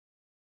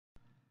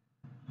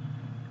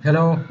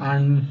Hello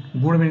and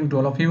good evening to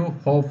all of you.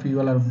 Hope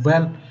you all are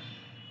well.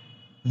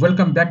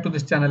 Welcome back to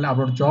this channel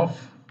about job,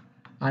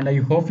 and I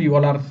hope you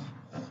all are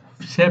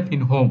safe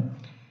in home.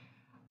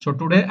 So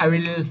today I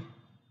will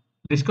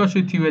discuss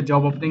with you a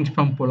job openings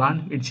from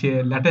Poland. It's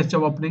a latest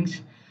job openings.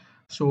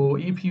 So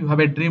if you have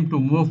a dream to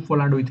move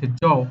Poland with a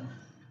job,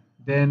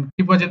 then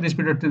keep watching this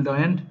video till the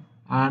end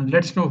and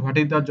let's know what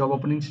is the job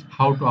openings,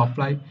 how to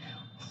apply,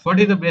 what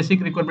is the basic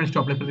requirements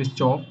to apply for this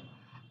job.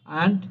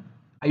 And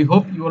I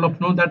hope you all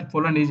of know that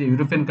Poland is a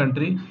European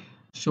country.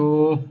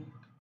 So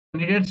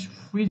candidates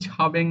which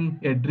having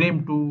a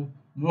dream to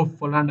move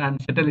Poland and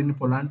settle in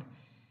Poland,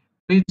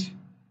 please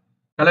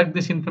collect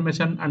this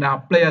information and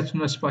apply as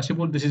soon as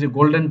possible. This is a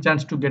golden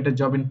chance to get a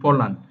job in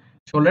Poland.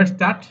 So let's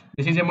start.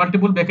 This is a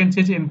multiple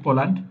vacancies in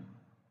Poland.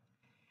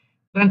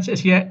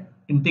 Trans-Asia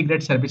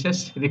Integrated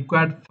Services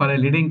required for a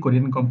leading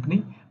Korean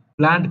company,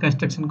 plant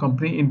construction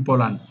company in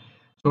Poland.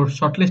 So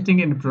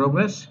shortlisting in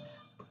progress.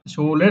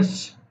 So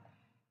let's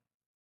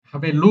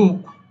have a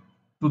look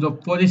to the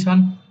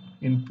position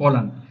in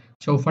Poland.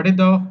 So what is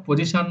the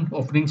position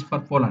openings for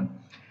Poland?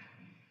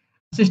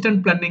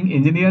 Assistant Planning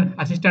Engineer,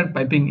 Assistant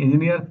Piping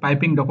Engineer,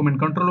 Piping Document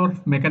Controller,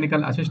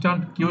 Mechanical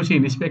Assistant, QC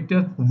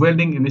Inspector,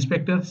 Welding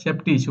Inspector,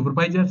 Safety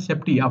Supervisor,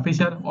 Safety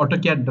Officer, Auto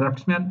CAD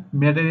Draftsman,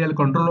 Material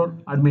Controller,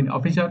 Admin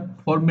Officer,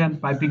 Foreman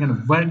Piping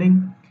and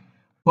Welding,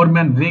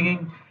 Foreman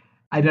Rigging,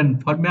 Iron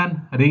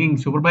Foreman, Rigging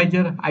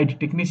Supervisor, IT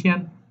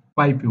Technician,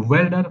 Pipe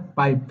Welder,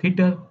 Pipe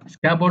Fitter,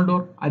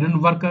 Scaffolder,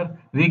 Iron Worker,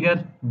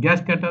 Rigger, Gas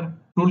Cutter,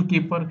 Tool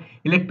Keeper,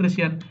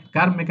 Electrician,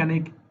 Car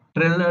Mechanic,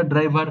 Trailer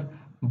Driver,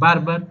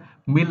 Barber,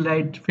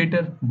 Millwright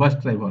Fitter, Bus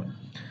Driver.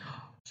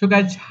 So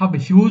guys have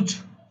huge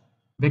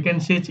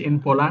vacancies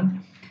in Poland.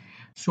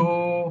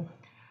 So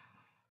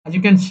as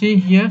you can see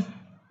here,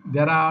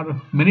 there are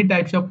many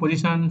types of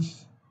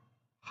positions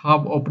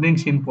have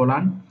openings in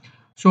Poland.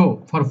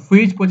 So for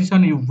which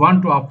position you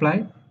want to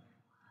apply,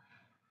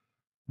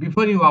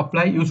 before you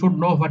apply, you should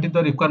know what is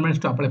the requirements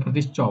to apply for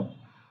this job.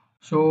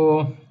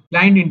 So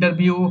client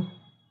interview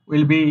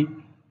will be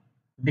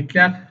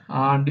declared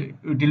and it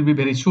will be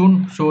very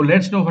soon. So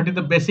let's know what is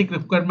the basic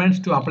requirements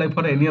to apply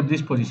for any of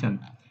this position.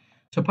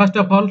 So first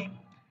of all,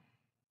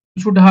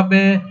 you should have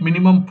a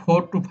minimum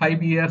 4 to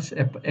 5 years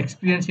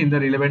experience in the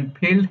relevant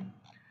field.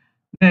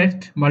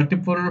 Next,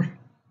 multiple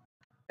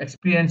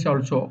experience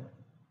also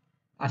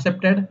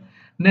accepted.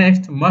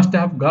 Next, must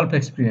have golf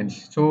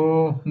experience.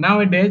 So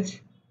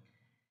nowadays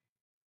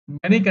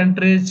many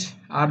countries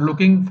are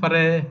looking for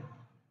a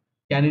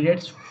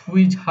candidates who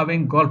is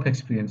having golf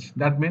experience.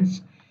 That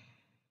means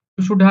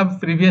you should have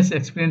previous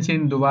experience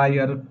in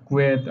Dubai or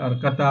Kuwait or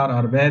Qatar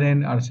or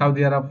Bahrain or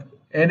Saudi Arab,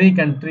 any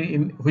country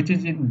in which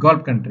is in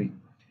Gulf country.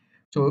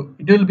 So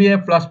it will be a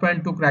plus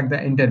point to crack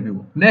the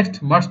interview.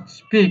 Next, must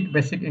speak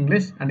basic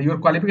English and your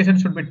qualification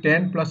should be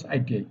 10 plus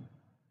ITI.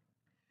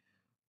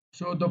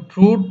 So the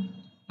food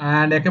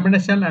and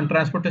accommodation and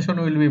transportation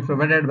will be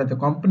provided by the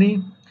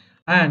company,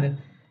 and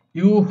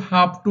you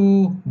have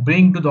to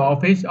bring to the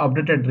office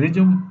updated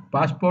resume,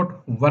 passport,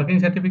 working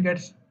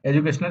certificates,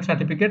 educational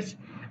certificates,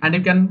 and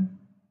you can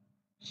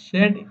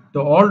send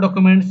the all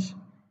documents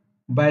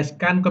by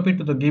scan copy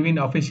to the given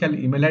official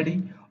email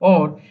ID,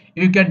 or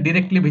you can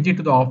directly visit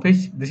to the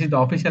office. This is the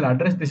official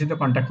address, this is the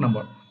contact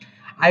number.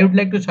 I would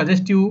like to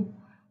suggest you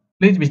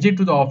please visit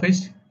to the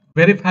office,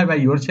 verify by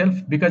yourself,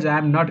 because I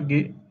am not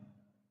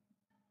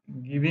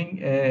giving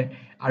a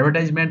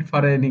advertisement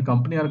for any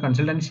company or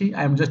consultancy.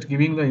 I am just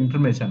giving the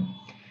information.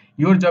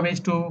 Your job is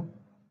to,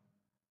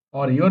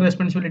 or your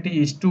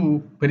responsibility is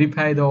to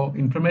verify the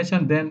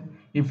information. Then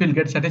if you'll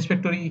get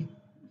satisfactory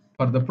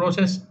for the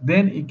process,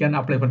 then you can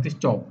apply for this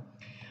job.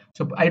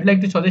 So I'd like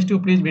to suggest you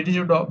please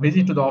visit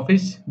to the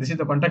office. This is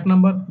the contact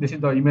number, this is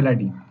the email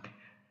ID.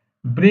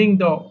 Bring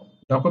the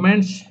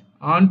documents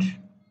and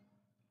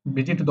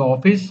visit to the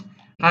office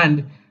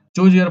and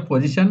choose your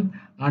position.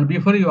 And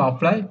before you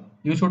apply,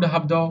 you should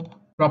have the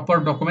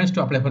proper documents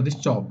to apply for this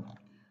job.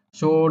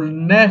 So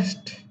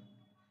next,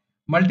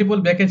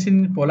 multiple vacancies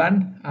in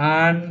Poland,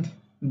 and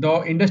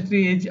the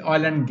industry is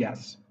oil and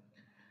gas.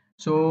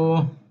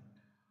 So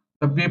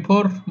the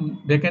before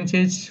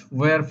vacancies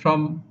were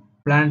from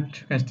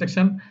plant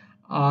construction,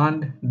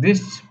 and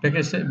this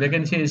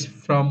vacancy is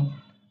from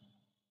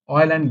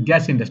oil and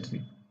gas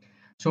industry.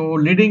 So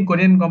leading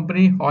Korean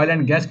company oil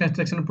and gas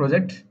construction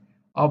project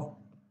of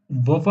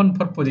open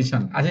for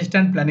position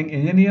assistant planning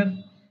engineer,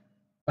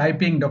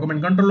 piping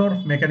document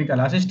controller, mechanical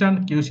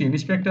assistant, QC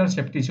inspector,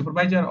 safety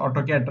supervisor,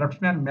 auto CAD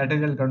draftsman,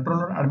 material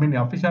controller, admin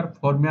officer,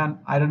 foreman,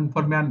 iron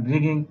foreman,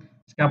 rigging,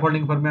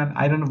 scaffolding foreman,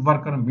 iron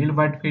worker,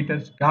 millwright fitter,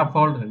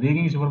 scaffold,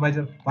 rigging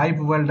supervisor, pipe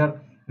welder,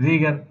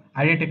 rigger,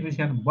 IT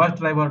technician, bus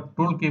driver,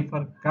 tool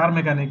keeper, car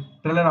mechanic,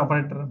 trailer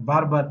operator,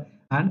 barber,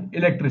 and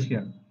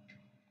electrician.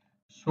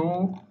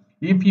 So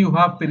if you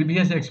have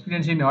previous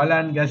experience in oil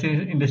and gas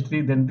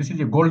industry, then this is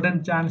a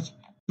golden chance.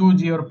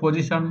 Choose your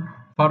position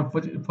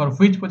for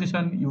which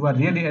position you are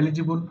really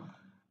eligible.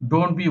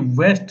 Don't be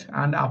waste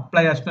and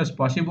apply as soon as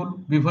possible.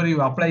 Before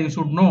you apply, you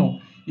should know,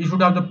 you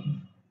should have the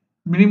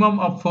minimum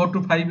of 4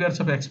 to 5 years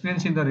of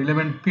experience in the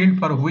relevant field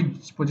for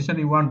which position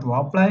you want to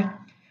apply.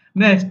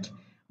 Next,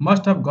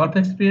 must have golf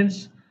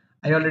experience.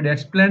 I already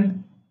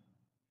explained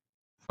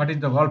what is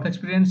the golf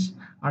experience,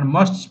 and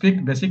must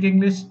speak basic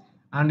English,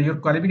 and your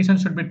qualification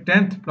should be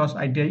 10th plus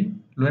ITI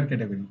lower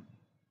category.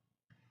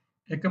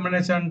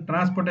 Accommodation,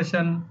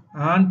 transportation,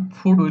 and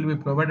food will be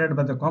provided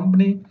by the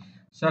company.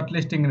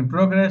 Shortlisting in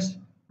progress.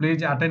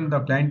 Please attend the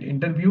client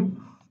interview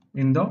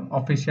in the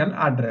official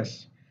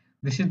address.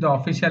 This is the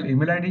official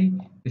email ID.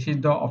 This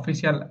is the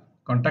official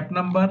contact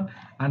number,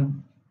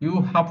 and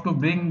you have to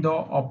bring the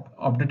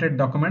updated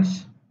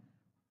documents.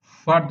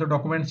 What the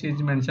documents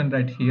is mentioned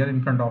right here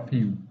in front of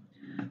you.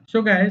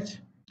 So, guys,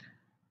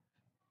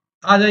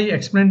 as I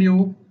explained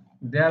you,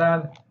 there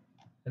are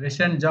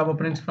recent job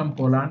openings from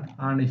Poland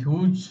and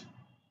huge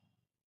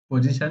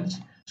positions.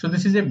 So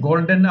this is a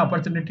golden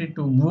opportunity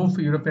to move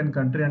European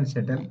country and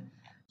settle.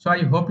 So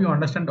I hope you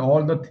understand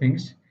all the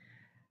things.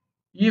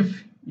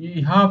 If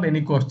you have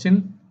any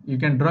question, you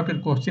can drop your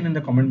question in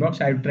the comment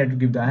box. I will try to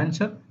give the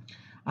answer.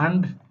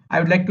 And I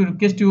would like to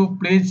request you,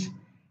 please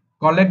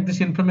collect this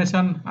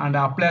information and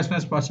apply as soon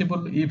as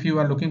possible if you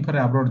are looking for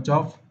a abroad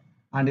job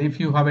and if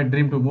you have a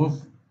dream to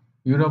move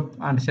Europe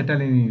and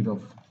settle in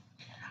Europe.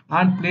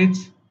 And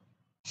please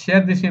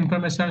share this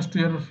information to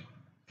your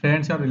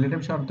friends or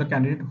relatives or the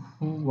candidate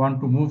who want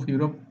to move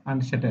Europe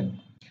and settle.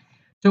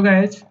 So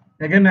guys,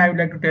 again I would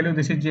like to tell you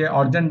this is a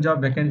urgent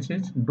job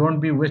vacancies. Don't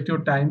be waste your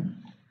time.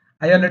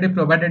 I already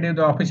provided you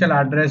the official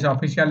address,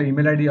 official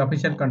email ID,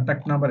 official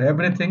contact number,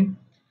 everything.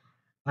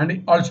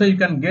 And also you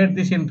can get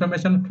this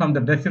information from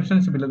the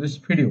descriptions below this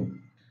video.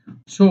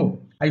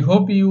 So I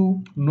hope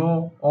you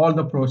know all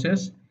the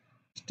process.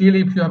 Still,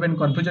 if you have any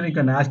confusion, you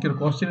can ask your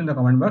question in the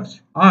comment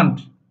box. And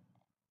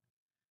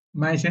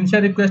my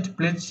sincere request,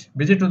 please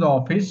visit to the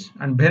office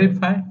and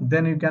verify,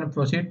 then you can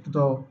proceed to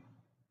the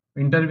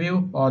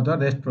interview or the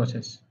rest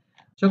process.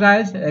 So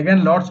guys,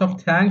 again lots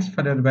of thanks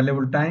for your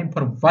valuable time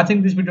for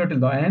watching this video till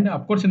the end.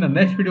 Of course, in the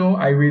next video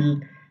I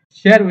will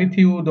share with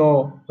you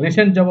the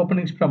recent job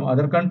openings from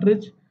other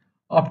countries.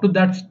 Up to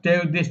that, stay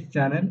with this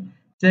channel,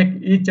 check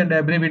each and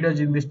every videos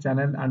in this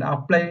channel and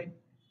apply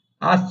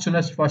as soon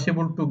as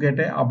possible to get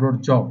a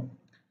abroad job.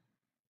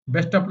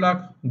 Best of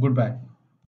luck. Goodbye.